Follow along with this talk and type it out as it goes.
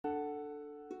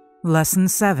Lesson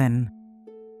 7.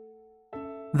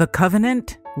 The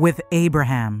Covenant with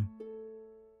Abraham.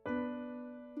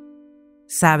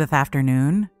 Sabbath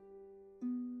Afternoon,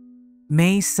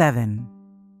 May 7.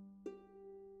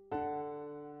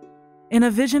 In a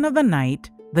vision of the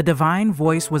night, the divine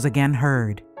voice was again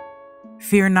heard.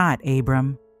 "Fear not,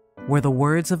 Abram," were the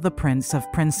words of the Prince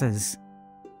of Princes.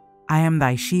 "I am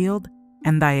thy shield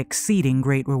and thy exceeding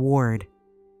great reward."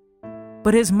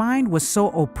 But his mind was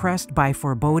so oppressed by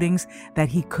forebodings that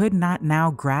he could not now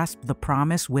grasp the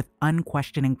promise with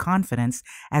unquestioning confidence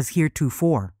as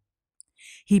heretofore.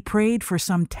 He prayed for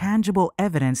some tangible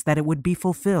evidence that it would be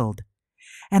fulfilled.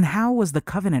 And how was the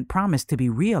covenant promise to be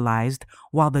realized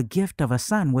while the gift of a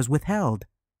son was withheld?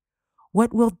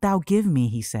 "What wilt thou give me,"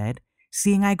 he said,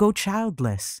 "seeing I go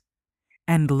childless?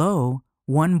 And lo,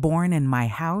 one born in my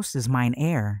house is mine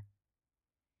heir."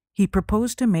 He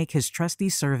proposed to make his trusty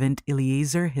servant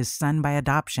Eliezer his son by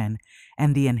adoption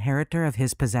and the inheritor of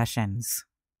his possessions.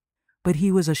 But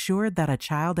he was assured that a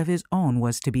child of his own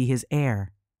was to be his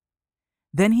heir.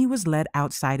 Then he was led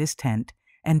outside his tent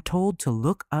and told to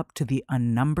look up to the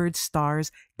unnumbered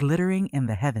stars glittering in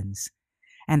the heavens.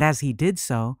 And as he did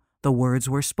so, the words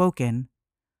were spoken,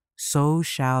 "So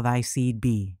shall thy seed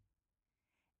be."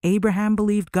 Abraham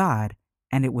believed God,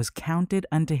 and it was counted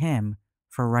unto him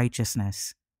for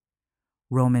righteousness.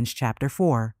 Romans chapter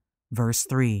 4, verse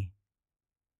 3.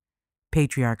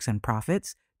 Patriarchs and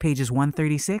Prophets, pages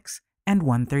 136 and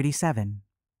 137.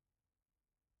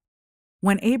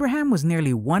 When Abraham was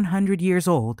nearly 100 years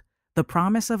old, the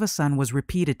promise of a son was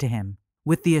repeated to him,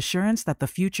 with the assurance that the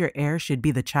future heir should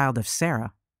be the child of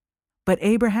Sarah. But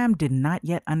Abraham did not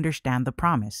yet understand the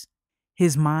promise.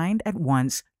 His mind at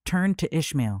once turned to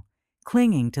Ishmael,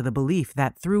 clinging to the belief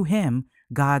that through him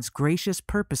God's gracious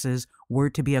purposes were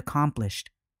to be accomplished.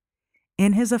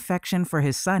 In his affection for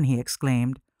his son, he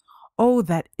exclaimed, "Oh,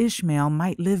 that Ishmael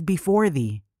might live before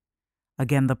thee!"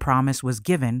 Again the promise was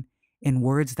given, in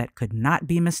words that could not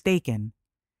be mistaken.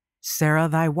 "Sarah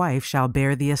thy wife shall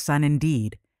bear thee a son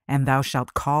indeed, and thou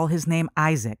shalt call his name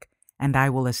Isaac, and I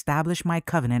will establish my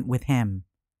covenant with him."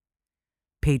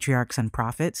 Patriarchs and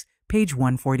Prophets, page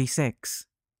 146.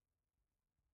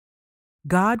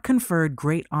 God conferred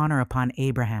great honor upon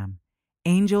Abraham.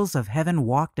 Angels of heaven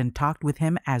walked and talked with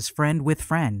him as friend with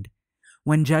friend.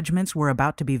 When judgments were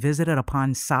about to be visited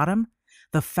upon Sodom,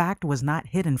 the fact was not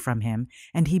hidden from him,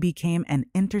 and he became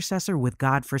an intercessor with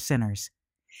God for sinners.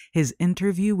 His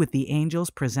interview with the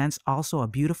angels presents also a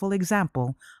beautiful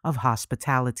example of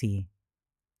hospitality.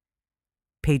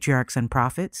 Patriarchs and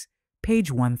Prophets,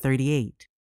 page 138.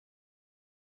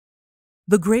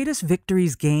 The greatest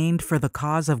victories gained for the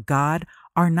cause of God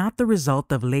are not the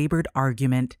result of labored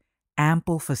argument,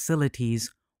 ample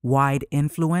facilities, wide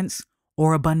influence,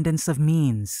 or abundance of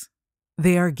means.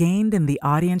 They are gained in the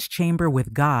audience chamber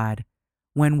with God,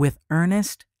 when with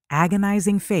earnest,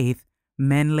 agonizing faith,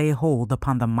 men lay hold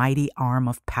upon the mighty arm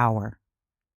of power.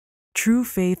 True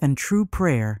faith and true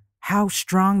prayer, how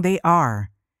strong they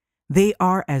are! They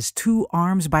are as two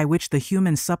arms by which the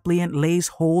human suppliant lays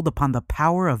hold upon the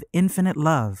power of infinite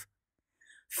love.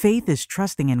 Faith is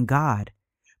trusting in God,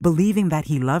 believing that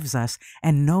He loves us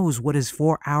and knows what is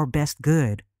for our best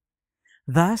good.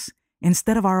 Thus,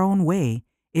 instead of our own way,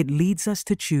 it leads us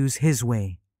to choose His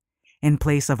way. In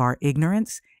place of our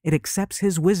ignorance, it accepts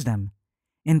His wisdom.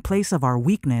 In place of our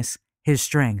weakness, His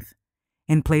strength.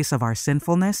 In place of our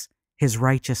sinfulness, His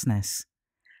righteousness.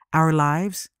 Our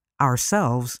lives,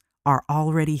 ourselves, are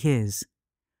already His.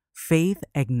 Faith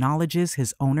acknowledges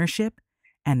His ownership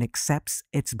and accepts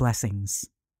its blessings.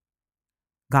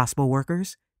 Gospel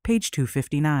Workers, page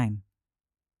 259.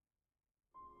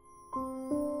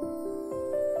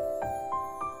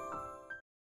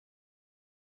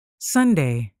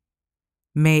 Sunday,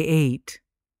 May 8.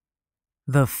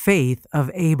 The Faith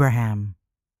of Abraham.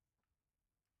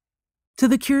 To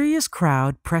the curious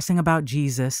crowd pressing about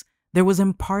Jesus, there was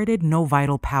imparted no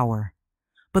vital power.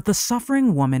 But the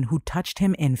suffering woman who touched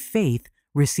him in faith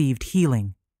received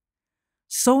healing.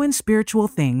 So in spiritual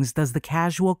things does the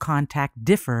casual contact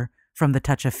differ from the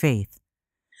touch of faith.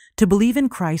 To believe in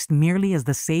Christ merely as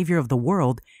the Savior of the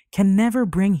world can never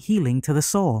bring healing to the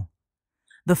soul.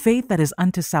 The faith that is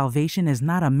unto salvation is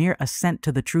not a mere assent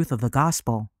to the truth of the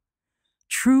gospel.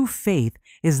 True faith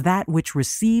is that which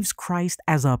receives Christ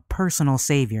as a personal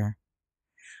Savior.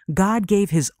 God gave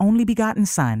His only begotten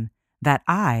Son, that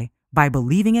I, by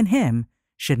believing in Him,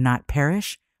 should not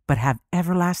perish, but have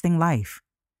everlasting life.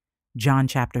 John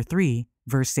chapter 3,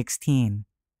 verse 16.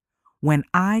 When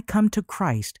I come to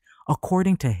Christ,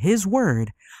 according to His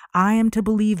word, I am to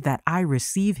believe that I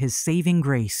receive His saving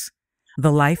grace.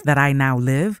 The life that I now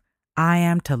live, I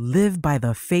am to live by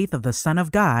the faith of the Son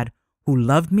of God, who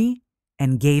loved me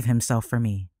and gave himself for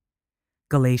me.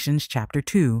 Galatians chapter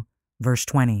 2, verse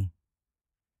 20.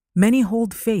 Many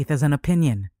hold faith as an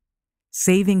opinion.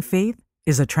 Saving faith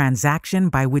is a transaction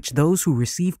by which those who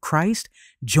receive Christ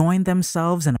join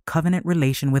themselves in a covenant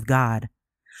relation with God.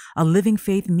 A living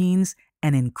faith means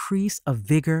an increase of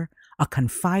vigor, a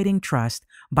confiding trust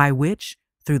by which,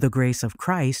 through the grace of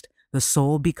Christ, the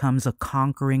soul becomes a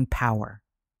conquering power.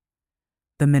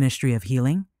 The Ministry of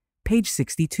Healing, page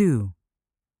 62.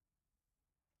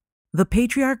 The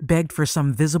patriarch begged for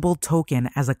some visible token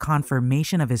as a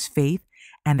confirmation of his faith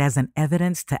and as an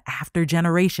evidence to after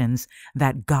generations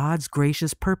that God's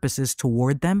gracious purposes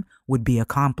toward them would be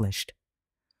accomplished.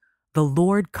 The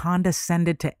Lord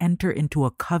condescended to enter into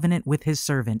a covenant with his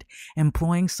servant,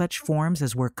 employing such forms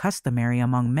as were customary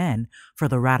among men for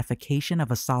the ratification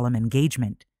of a solemn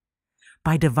engagement.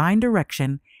 By divine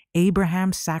direction,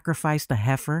 Abraham sacrificed a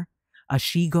heifer, a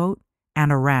she-goat,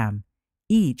 and a ram,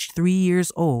 each 3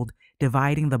 years old,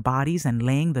 dividing the bodies and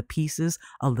laying the pieces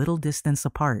a little distance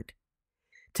apart.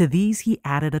 To these he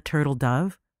added a turtle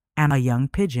dove and a young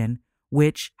pigeon,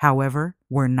 which, however,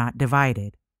 were not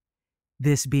divided.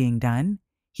 This being done,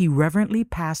 he reverently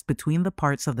passed between the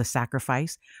parts of the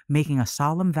sacrifice, making a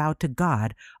solemn vow to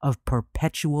God of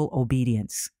perpetual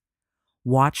obedience.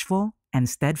 Watchful and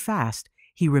steadfast,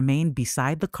 he remained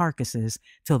beside the carcasses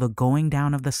till the going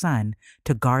down of the sun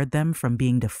to guard them from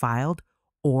being defiled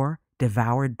or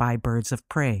devoured by birds of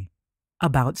prey.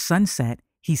 About sunset,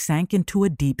 he sank into a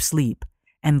deep sleep,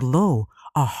 and lo,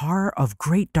 a horror of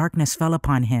great darkness fell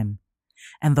upon him.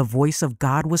 And the voice of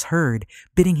God was heard,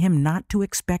 bidding him not to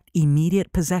expect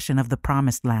immediate possession of the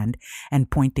promised land, and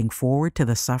pointing forward to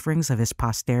the sufferings of his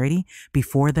posterity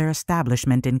before their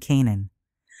establishment in Canaan.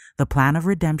 The plan of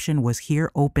redemption was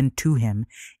here opened to him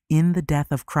in the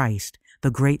death of Christ, the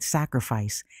great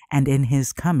sacrifice, and in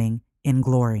his coming in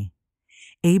glory.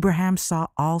 Abraham saw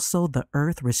also the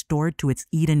earth restored to its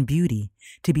Eden beauty,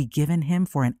 to be given him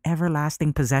for an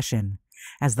everlasting possession,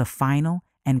 as the final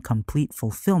and complete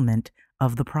fulfillment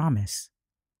of the promise.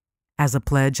 As a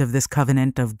pledge of this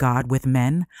covenant of God with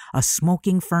men, a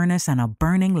smoking furnace and a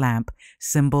burning lamp,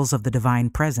 symbols of the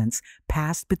divine presence,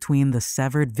 passed between the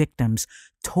severed victims,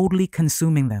 totally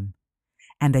consuming them.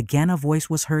 And again a voice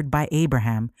was heard by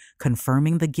Abraham,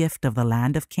 confirming the gift of the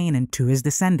land of Canaan to his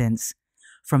descendants,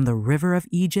 from the river of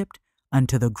Egypt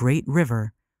unto the great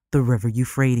river, the river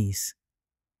Euphrates.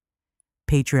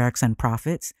 Patriarchs and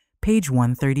Prophets, page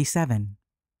 137.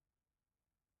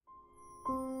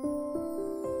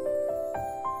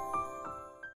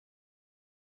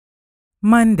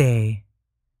 Monday,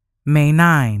 May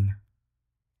 9.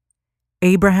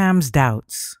 Abraham's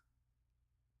doubts.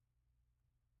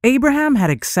 Abraham had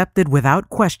accepted without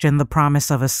question the promise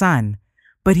of a son,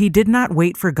 but he did not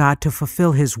wait for God to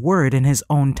fulfill his word in his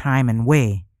own time and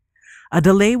way. A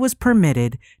delay was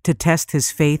permitted to test his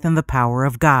faith in the power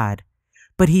of God,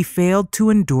 but he failed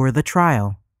to endure the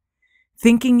trial.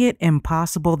 Thinking it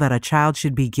impossible that a child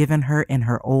should be given her in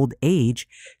her old age,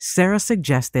 Sarah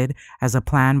suggested, as a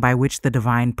plan by which the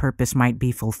divine purpose might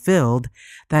be fulfilled,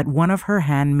 that one of her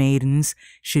handmaidens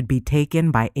should be taken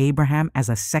by Abraham as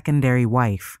a secondary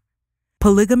wife.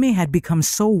 Polygamy had become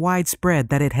so widespread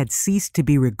that it had ceased to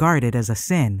be regarded as a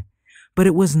sin, but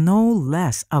it was no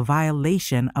less a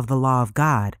violation of the law of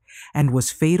God and was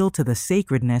fatal to the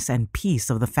sacredness and peace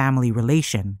of the family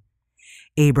relation.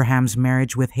 Abraham's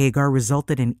marriage with Hagar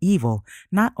resulted in evil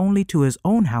not only to his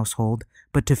own household,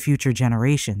 but to future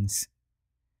generations.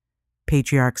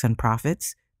 Patriarchs and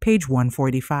Prophets, page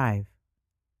 145.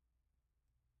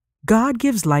 God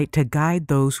gives light to guide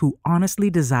those who honestly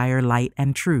desire light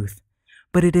and truth,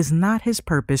 but it is not his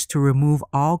purpose to remove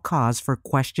all cause for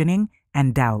questioning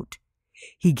and doubt.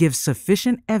 He gives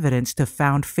sufficient evidence to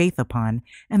found faith upon,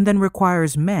 and then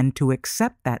requires men to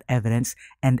accept that evidence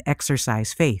and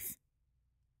exercise faith.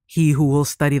 He who will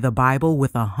study the Bible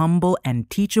with a humble and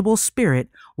teachable spirit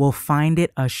will find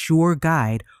it a sure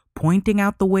guide, pointing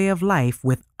out the way of life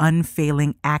with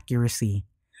unfailing accuracy.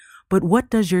 But what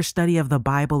does your study of the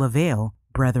Bible avail,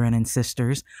 brethren and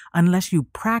sisters, unless you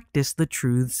practice the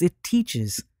truths it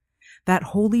teaches? That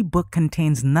holy book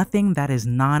contains nothing that is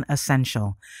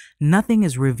non-essential. Nothing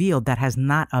is revealed that has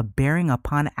not a bearing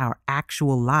upon our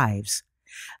actual lives.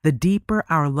 The deeper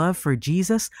our love for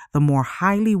Jesus, the more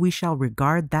highly we shall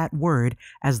regard that word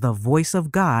as the voice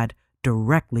of God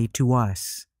directly to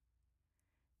us.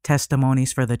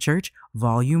 Testimonies for the Church,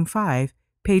 Volume 5,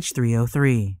 page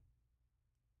 303.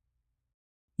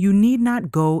 You need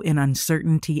not go in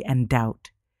uncertainty and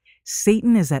doubt.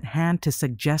 Satan is at hand to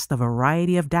suggest a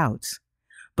variety of doubts.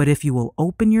 But if you will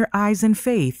open your eyes in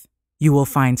faith, you will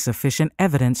find sufficient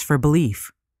evidence for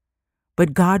belief.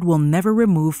 But God will never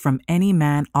remove from any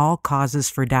man all causes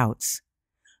for doubts.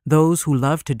 Those who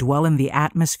love to dwell in the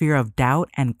atmosphere of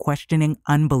doubt and questioning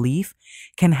unbelief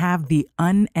can have the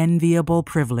unenviable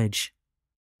privilege.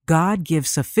 God gives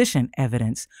sufficient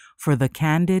evidence for the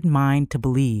candid mind to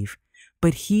believe,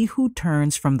 but he who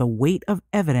turns from the weight of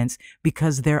evidence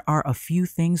because there are a few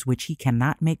things which he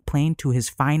cannot make plain to his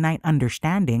finite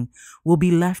understanding will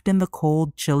be left in the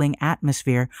cold, chilling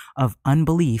atmosphere of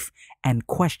unbelief and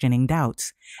questioning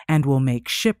doubts, and will make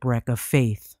shipwreck of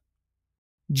faith.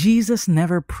 Jesus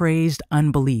never praised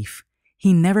unbelief.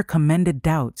 He never commended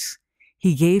doubts.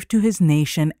 He gave to his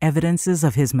nation evidences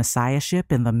of his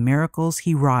messiahship in the miracles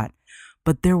he wrought,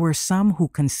 but there were some who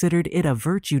considered it a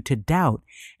virtue to doubt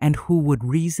and who would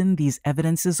reason these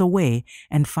evidences away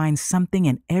and find something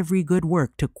in every good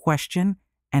work to question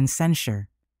and censure.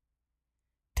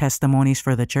 Testimonies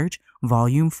for the Church,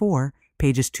 Volume 4,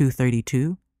 pages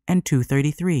 232 and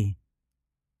 233.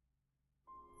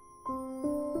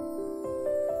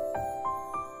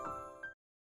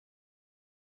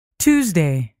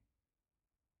 Tuesday,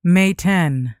 May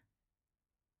 10.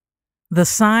 The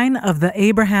sign of the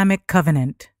Abrahamic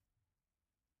covenant.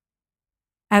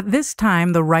 At this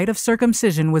time, the rite of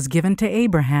circumcision was given to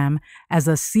Abraham as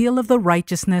a seal of the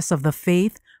righteousness of the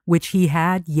faith which he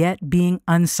had yet being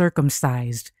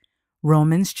uncircumcised.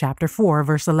 Romans chapter 4,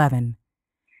 verse 11.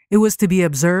 It was to be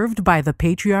observed by the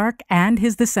patriarch and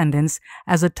his descendants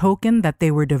as a token that they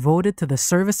were devoted to the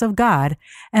service of God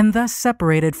and thus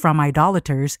separated from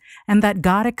idolaters, and that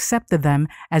God accepted them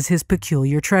as his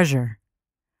peculiar treasure.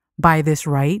 By this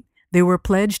rite, they were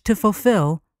pledged to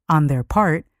fulfill, on their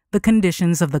part, the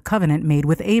conditions of the covenant made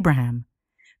with Abraham.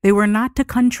 They were not to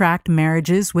contract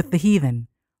marriages with the heathen,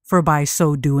 for by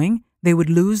so doing, they would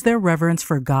lose their reverence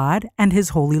for God and his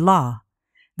holy law.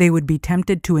 They would be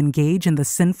tempted to engage in the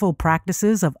sinful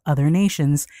practices of other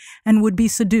nations and would be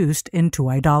seduced into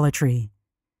idolatry.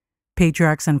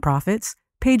 Patriarchs and Prophets,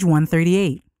 page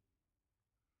 138.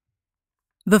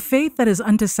 The faith that is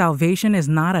unto salvation is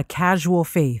not a casual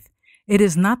faith. It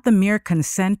is not the mere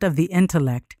consent of the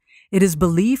intellect. It is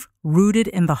belief rooted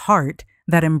in the heart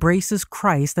that embraces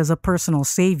Christ as a personal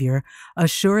Savior,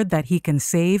 assured that he can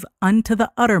save unto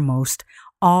the uttermost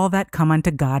all that come unto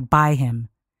God by him.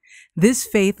 This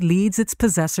faith leads its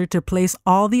possessor to place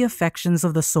all the affections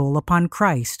of the soul upon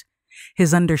Christ.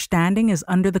 His understanding is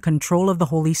under the control of the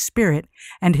Holy Spirit,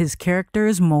 and his character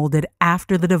is molded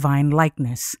after the divine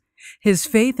likeness. His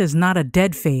faith is not a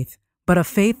dead faith, but a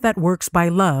faith that works by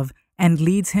love and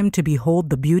leads him to behold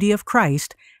the beauty of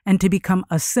Christ and to become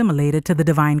assimilated to the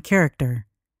divine character.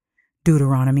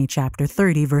 Deuteronomy chapter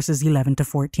 30, verses 11 to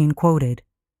 14 quoted.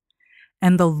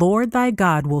 And the Lord thy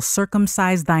God will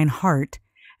circumcise thine heart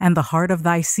and the heart of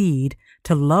thy seed,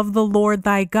 to love the Lord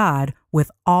thy God with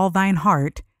all thine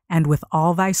heart and with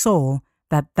all thy soul,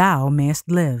 that thou mayest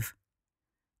live.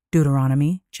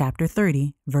 Deuteronomy chapter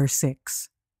 30, verse 6.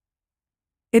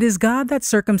 It is God that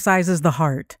circumcises the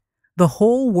heart. The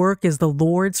whole work is the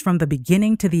Lord's from the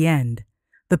beginning to the end.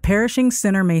 The perishing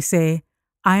sinner may say,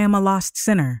 I am a lost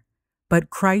sinner,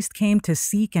 but Christ came to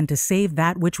seek and to save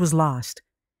that which was lost.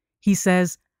 He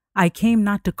says, I came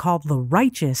not to call the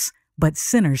righteous, but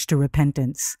sinners to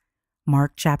repentance.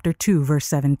 Mark chapter 2, verse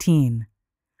 17.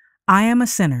 I am a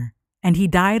sinner, and he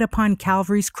died upon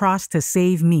Calvary's cross to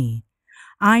save me.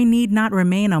 I need not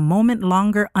remain a moment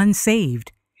longer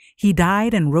unsaved. He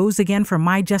died and rose again for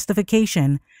my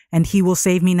justification, and he will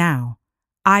save me now.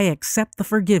 I accept the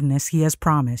forgiveness he has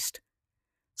promised.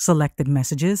 Selected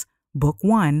Messages, Book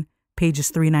 1, pages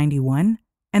 391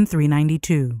 and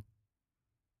 392.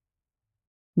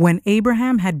 When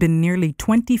Abraham had been nearly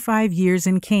 25 years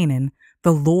in Canaan,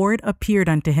 the Lord appeared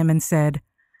unto him and said,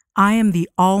 I am the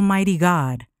Almighty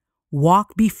God.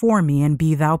 Walk before me and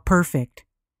be thou perfect.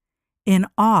 In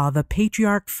awe the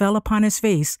patriarch fell upon his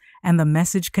face, and the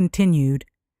message continued,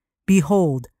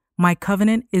 Behold, my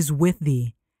covenant is with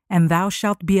thee, and thou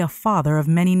shalt be a father of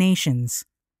many nations.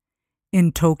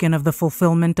 In token of the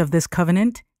fulfillment of this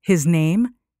covenant, his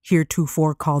name,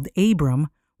 heretofore called Abram,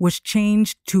 was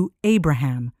changed to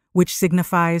Abraham, which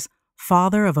signifies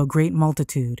father of a great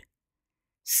multitude.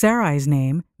 Sarai's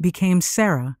name became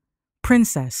Sarah,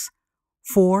 princess,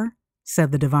 for,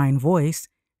 said the divine voice,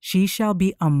 she shall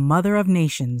be a mother of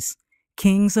nations,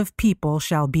 kings of people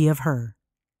shall be of her.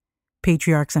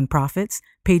 Patriarchs and Prophets,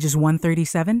 pages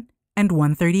 137 and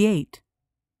 138.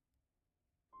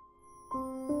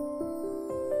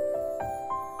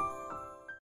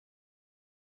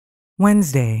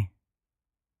 Wednesday,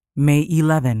 May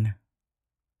 11.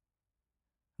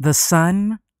 The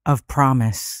Son of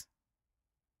Promise.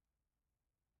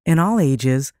 In all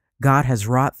ages, God has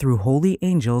wrought through holy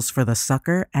angels for the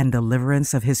succor and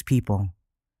deliverance of his people.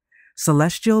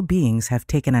 Celestial beings have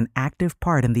taken an active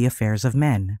part in the affairs of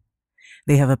men.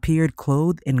 They have appeared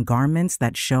clothed in garments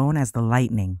that shone as the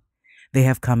lightning. They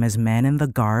have come as men in the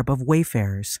garb of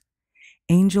wayfarers.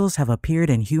 Angels have appeared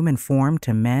in human form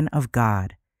to men of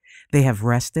God. They have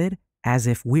rested, as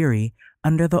if weary,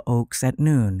 under the oaks at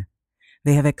noon.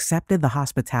 They have accepted the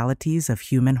hospitalities of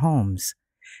human homes.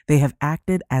 They have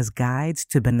acted as guides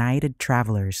to benighted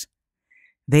travelers.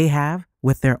 They have,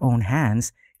 with their own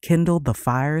hands, kindled the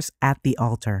fires at the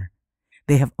altar.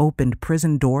 They have opened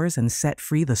prison doors and set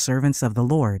free the servants of the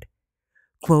Lord.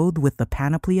 Clothed with the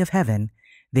panoply of heaven,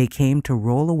 they came to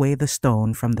roll away the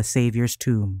stone from the Savior's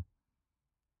tomb.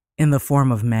 In the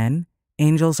form of men,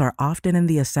 angels are often in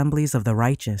the assemblies of the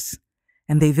righteous,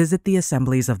 and they visit the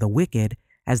assemblies of the wicked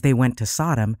as they went to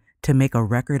Sodom to make a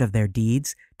record of their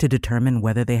deeds to determine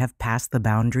whether they have passed the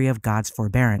boundary of God's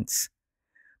forbearance.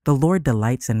 The Lord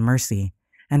delights in mercy,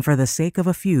 and for the sake of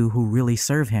a few who really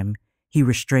serve him, he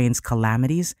restrains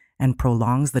calamities and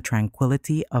prolongs the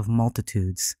tranquility of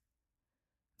multitudes.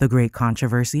 The Great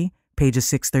Controversy, pages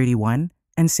 631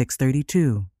 and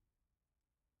 632.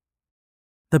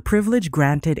 The privilege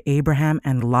granted Abraham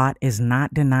and Lot is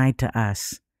not denied to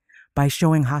us. By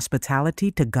showing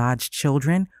hospitality to God's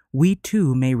children, we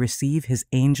too may receive his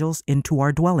angels into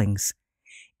our dwellings.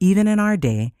 Even in our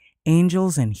day,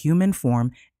 angels in human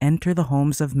form enter the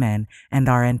homes of men and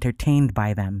are entertained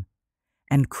by them.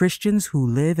 And Christians who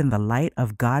live in the light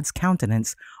of God's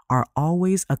countenance are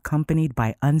always accompanied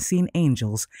by unseen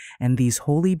angels, and these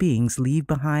holy beings leave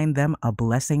behind them a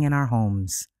blessing in our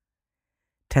homes.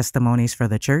 Testimonies for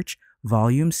the Church,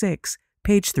 Volume 6,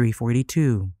 page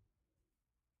 342.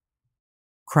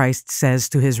 Christ says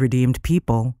to his redeemed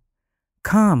people,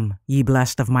 "Come, ye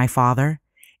blessed of my Father,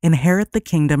 inherit the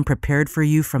kingdom prepared for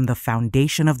you from the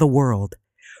foundation of the world.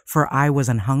 For I was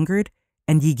an hungered,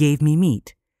 and ye gave me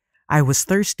meat. I was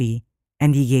thirsty,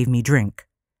 and ye gave me drink.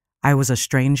 I was a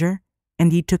stranger,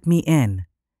 and ye took me in.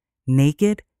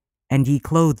 Naked, and ye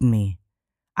clothed me.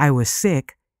 I was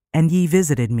sick, and ye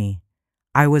visited me.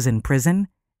 I was in prison,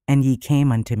 and ye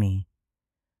came unto me."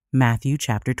 Matthew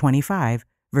chapter 25,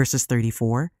 verses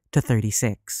 34 to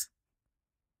 36.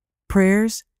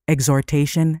 Prayers,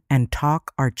 exhortation, and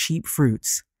talk are cheap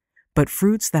fruits, but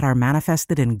fruits that are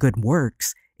manifested in good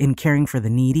works, in caring for the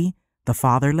needy, the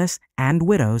fatherless, and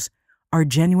widows, are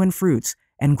genuine fruits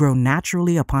and grow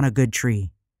naturally upon a good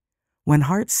tree. When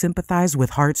hearts sympathize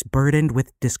with hearts burdened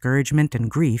with discouragement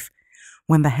and grief,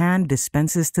 when the hand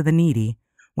dispenses to the needy,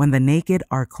 when the naked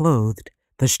are clothed,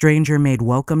 the stranger made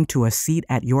welcome to a seat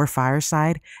at your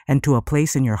fireside and to a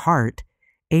place in your heart,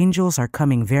 angels are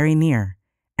coming very near,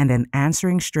 and an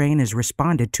answering strain is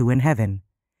responded to in heaven.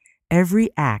 Every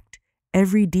act,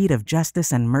 every deed of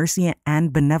justice and mercy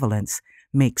and benevolence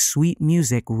makes sweet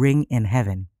music ring in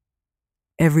heaven.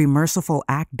 Every merciful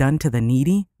act done to the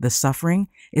needy, the suffering,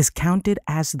 is counted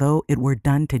as though it were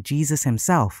done to Jesus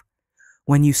himself.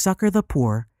 When you succor the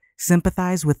poor,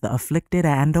 sympathize with the afflicted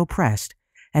and oppressed,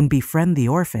 and befriend the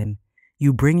orphan,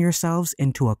 you bring yourselves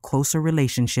into a closer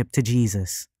relationship to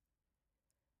Jesus.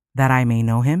 That I may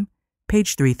know him,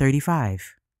 page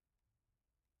 335.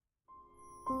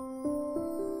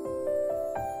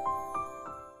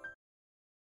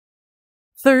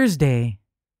 Thursday,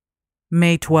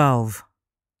 May 12.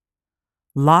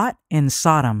 Lot in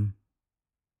Sodom.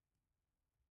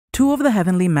 Two of the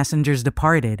heavenly messengers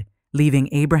departed, leaving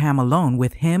Abraham alone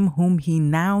with him whom he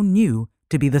now knew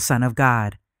to be the Son of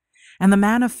God. And the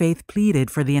man of faith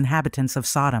pleaded for the inhabitants of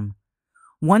Sodom.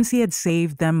 Once he had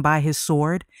saved them by his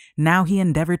sword, now he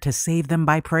endeavored to save them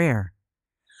by prayer.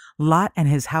 Lot and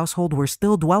his household were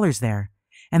still dwellers there,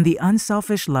 and the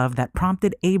unselfish love that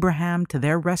prompted Abraham to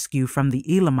their rescue from the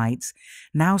Elamites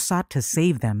now sought to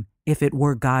save them, if it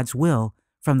were God's will,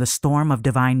 from the storm of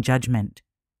divine judgment.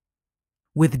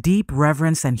 With deep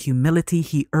reverence and humility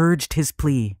he urged his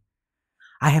plea.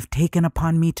 "I have taken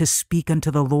upon me to speak unto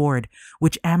the Lord,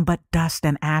 which am but dust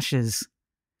and ashes."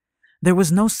 There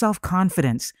was no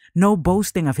self-confidence, no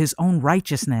boasting of his own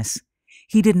righteousness.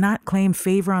 He did not claim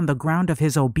favor on the ground of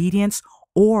his obedience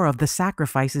or of the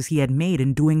sacrifices he had made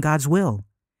in doing God's will.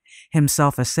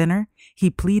 Himself a sinner, he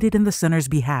pleaded in the sinner's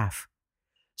behalf.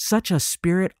 Such a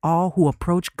spirit all who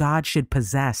approach God should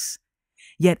possess.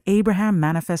 Yet Abraham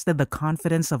manifested the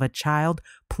confidence of a child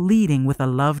pleading with a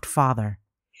loved father.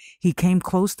 He came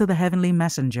close to the heavenly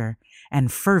messenger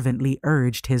and fervently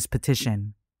urged his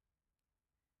petition.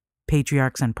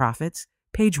 Patriarchs and Prophets,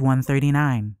 page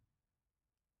 139.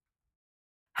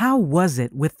 How was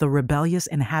it with the rebellious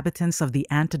inhabitants of the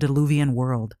antediluvian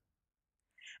world?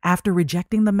 After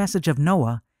rejecting the message of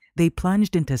Noah, they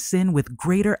plunged into sin with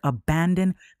greater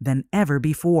abandon than ever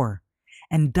before,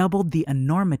 and doubled the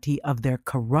enormity of their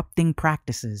corrupting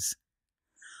practices.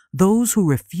 Those who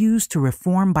refuse to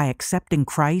reform by accepting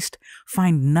Christ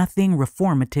find nothing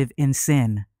reformative in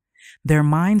sin. Their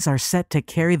minds are set to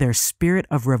carry their spirit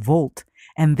of revolt,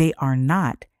 and they are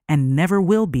not, and never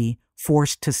will be,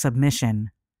 forced to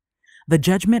submission. The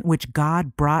judgment which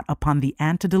God brought upon the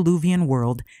antediluvian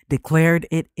world declared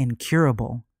it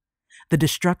incurable. The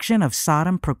destruction of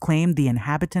Sodom proclaimed the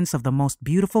inhabitants of the most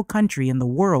beautiful country in the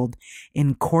world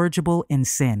incorrigible in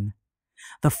sin.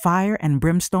 The fire and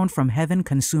brimstone from heaven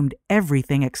consumed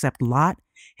everything except Lot,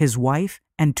 his wife,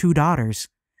 and 2 daughters.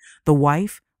 The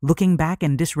wife, looking back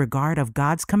in disregard of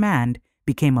God's command,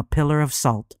 became a pillar of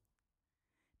salt.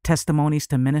 Testimonies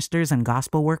to Ministers and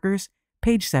Gospel Workers,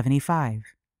 page 75.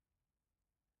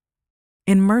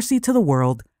 In mercy to the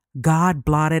world, God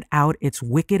blotted out its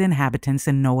wicked inhabitants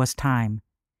in Noah's time.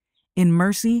 In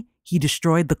mercy, he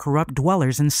destroyed the corrupt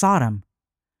dwellers in Sodom.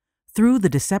 Through the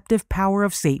deceptive power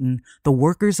of Satan, the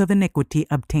workers of iniquity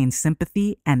obtain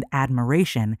sympathy and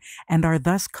admiration and are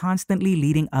thus constantly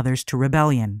leading others to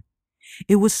rebellion.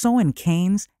 It was so in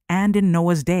Cain's and in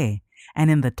Noah's day, and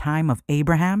in the time of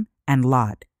Abraham and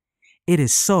Lot. It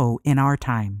is so in our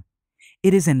time.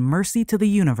 It is in mercy to the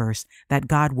universe that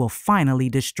God will finally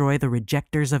destroy the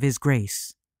rejectors of his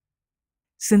grace.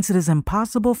 Since it is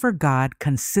impossible for God,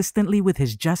 consistently with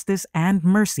his justice and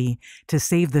mercy, to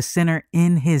save the sinner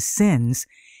in his sins,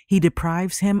 he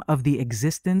deprives him of the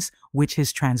existence which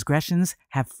his transgressions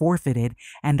have forfeited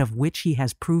and of which he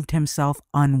has proved himself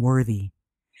unworthy.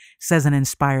 Says an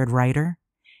inspired writer,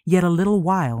 "Yet a little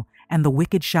while, and the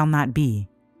wicked shall not be.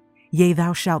 Yea,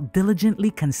 thou shalt diligently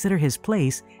consider his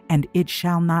place, and it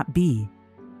shall not be."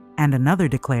 And another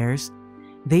declares,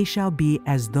 "They shall be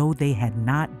as though they had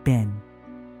not been."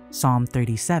 Psalm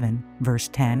 37, verse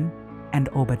 10, and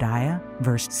Obadiah,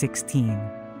 verse 16.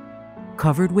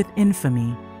 Covered with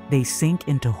infamy, they sink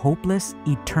into hopeless,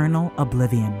 eternal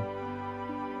oblivion.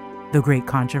 The Great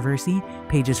Controversy,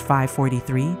 pages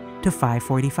 543 to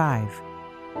 545.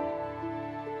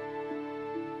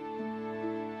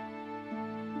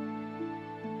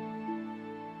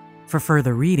 For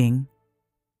further reading,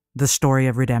 The Story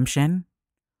of Redemption,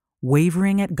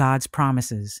 Wavering at God's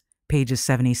Promises, pages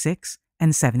 76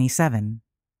 and 77,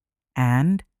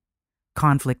 and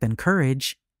Conflict and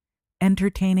Courage,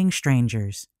 Entertaining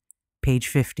Strangers, page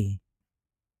 50.